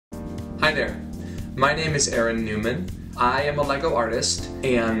Hi there, my name is Aaron Newman. I am a LEGO artist,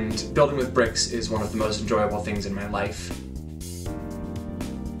 and building with bricks is one of the most enjoyable things in my life.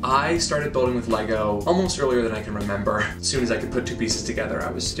 I started building with LEGO almost earlier than I can remember. As soon as I could put two pieces together, I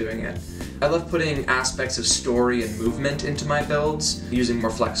was doing it. I love putting aspects of story and movement into my builds. Using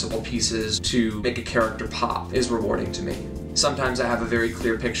more flexible pieces to make a character pop is rewarding to me. Sometimes I have a very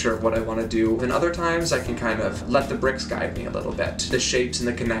clear picture of what I want to do, and other times I can kind of let the bricks guide me a little bit. The shapes and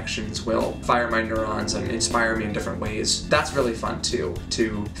the connections will fire my neurons and inspire me in different ways. That's really fun too,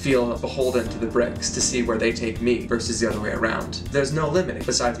 to feel beholden to the bricks, to see where they take me versus the other way around. There's no limit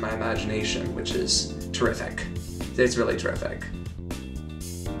besides my imagination, which is terrific. It's really terrific.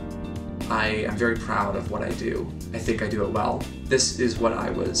 I am very proud of what I do. I think I do it well. This is what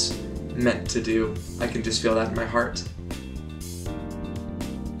I was meant to do. I can just feel that in my heart.